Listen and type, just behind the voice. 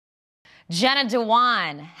Jenna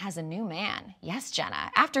Dewan has a new man. Yes,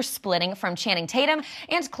 Jenna. After splitting from Channing Tatum,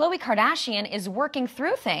 and Khloe Kardashian is working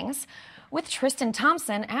through things with Tristan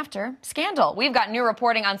Thompson after scandal. We've got new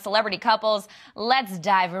reporting on celebrity couples. Let's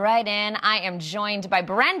dive right in. I am joined by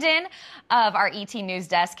Brendan of our ET News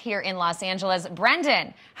desk here in Los Angeles.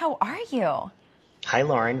 Brendan, how are you? Hi,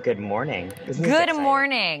 Lauren. Good morning. Good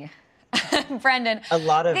morning. Brendan, a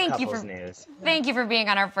lot of couples news. Thank you for being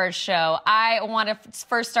on our first show. I want to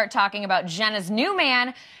first start talking about Jenna's new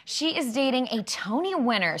man. She is dating a Tony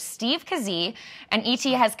winner, Steve Kazee, and ET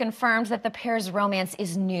has confirmed that the pair's romance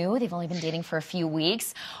is new. They've only been dating for a few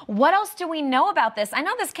weeks. What else do we know about this? I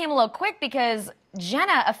know this came a little quick because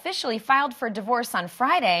Jenna officially filed for divorce on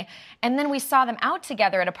Friday, and then we saw them out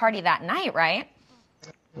together at a party that night, right?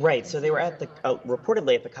 Right. So they were at the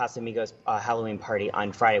reportedly at the Casamigos Halloween party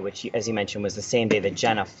on Friday, which, as you mentioned, was the same day that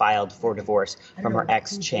Jenna filed for divorce from her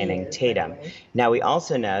ex, Channing Tatum. Now, we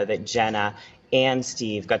also know that Jenna and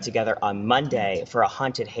Steve got together on Monday for a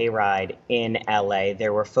haunted hayride in LA.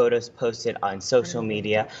 There were photos posted on social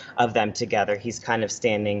media of them together. He's kind of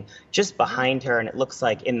standing just behind her, and it looks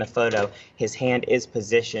like in the photo his hand is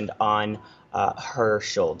positioned on her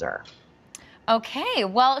shoulder. Okay,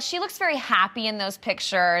 well, she looks very happy in those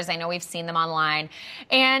pictures. I know we've seen them online.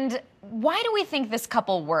 And why do we think this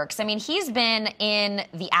couple works? I mean, he's been in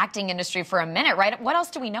the acting industry for a minute, right? What else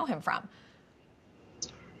do we know him from?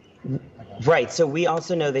 Right. So we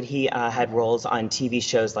also know that he had roles on TV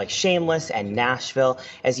shows like Shameless and Nashville.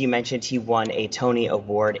 As you mentioned, he won a Tony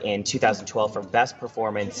Award in 2012 for Best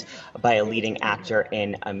Performance by a Leading Actor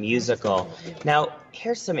in a Musical. Now,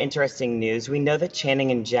 here's some interesting news. We know that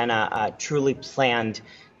Channing and Jenna truly planned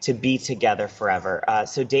to be together forever.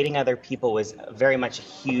 So dating other people was very much a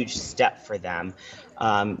huge step for them.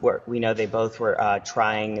 We know they both were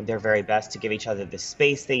trying their very best to give each other the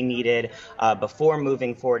space they needed before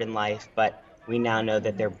moving forward in life, but we now know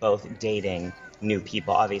that they're both dating new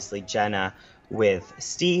people. Obviously, Jenna with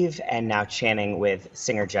Steve, and now Channing with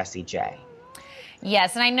singer Jessie J.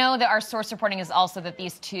 Yes, and I know that our source reporting is also that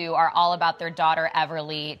these two are all about their daughter,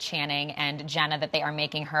 Everly Channing, and Jenna, that they are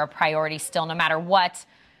making her a priority still no matter what,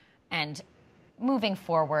 and moving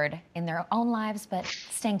forward in their own lives, but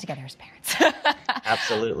staying together as parents.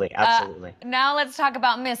 Absolutely, absolutely. Now let's talk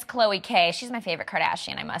about Miss Khloe K. She's my favorite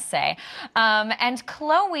Kardashian, I must say. And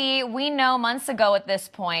Khloe, we know months ago at this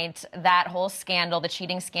point, that whole scandal, the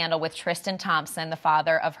cheating scandal with Tristan Thompson, the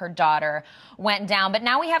father of her daughter, went down. But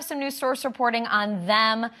now we have some new source reporting on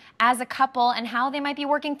them as a couple and how they might be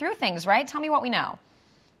working through things, right? Tell me what we know.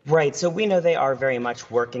 Right. So we know they are very much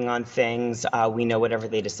working on things. We know whatever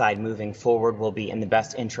they decide moving forward will be in the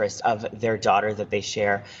best interest of their daughter that they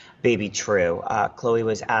share, baby True. Khloe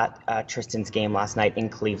was at Tristan's game last night in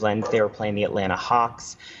Cleveland. They were playing the Atlanta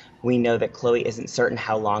Hawks. We know that Khloe isn't certain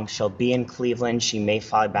how long she'll be in Cleveland. She may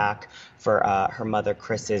fly back for her mother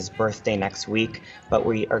Chris's birthday next week, but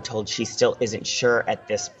we are told she still isn't sure at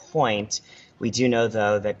this point. We do know,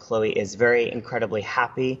 though, that Khloe is very incredibly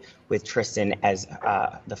happy with Tristan as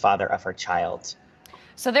the father of her child.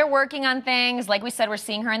 So they're working on things. Like we said, we're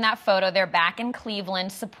seeing her in that photo. They're back in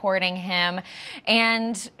Cleveland supporting him.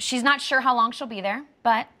 And she's not sure how long she'll be there,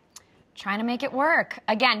 but trying to make it work.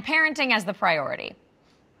 Again, parenting as the priority.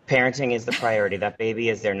 Parenting is the priority. That baby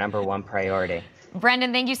is their #1 priority.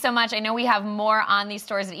 Brendan, thank you so much. I know we have more on these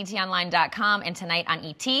stories at etonline.com and tonight on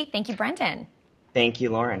ET. Thank you, Brendan. Thank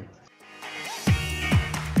you, Lauren.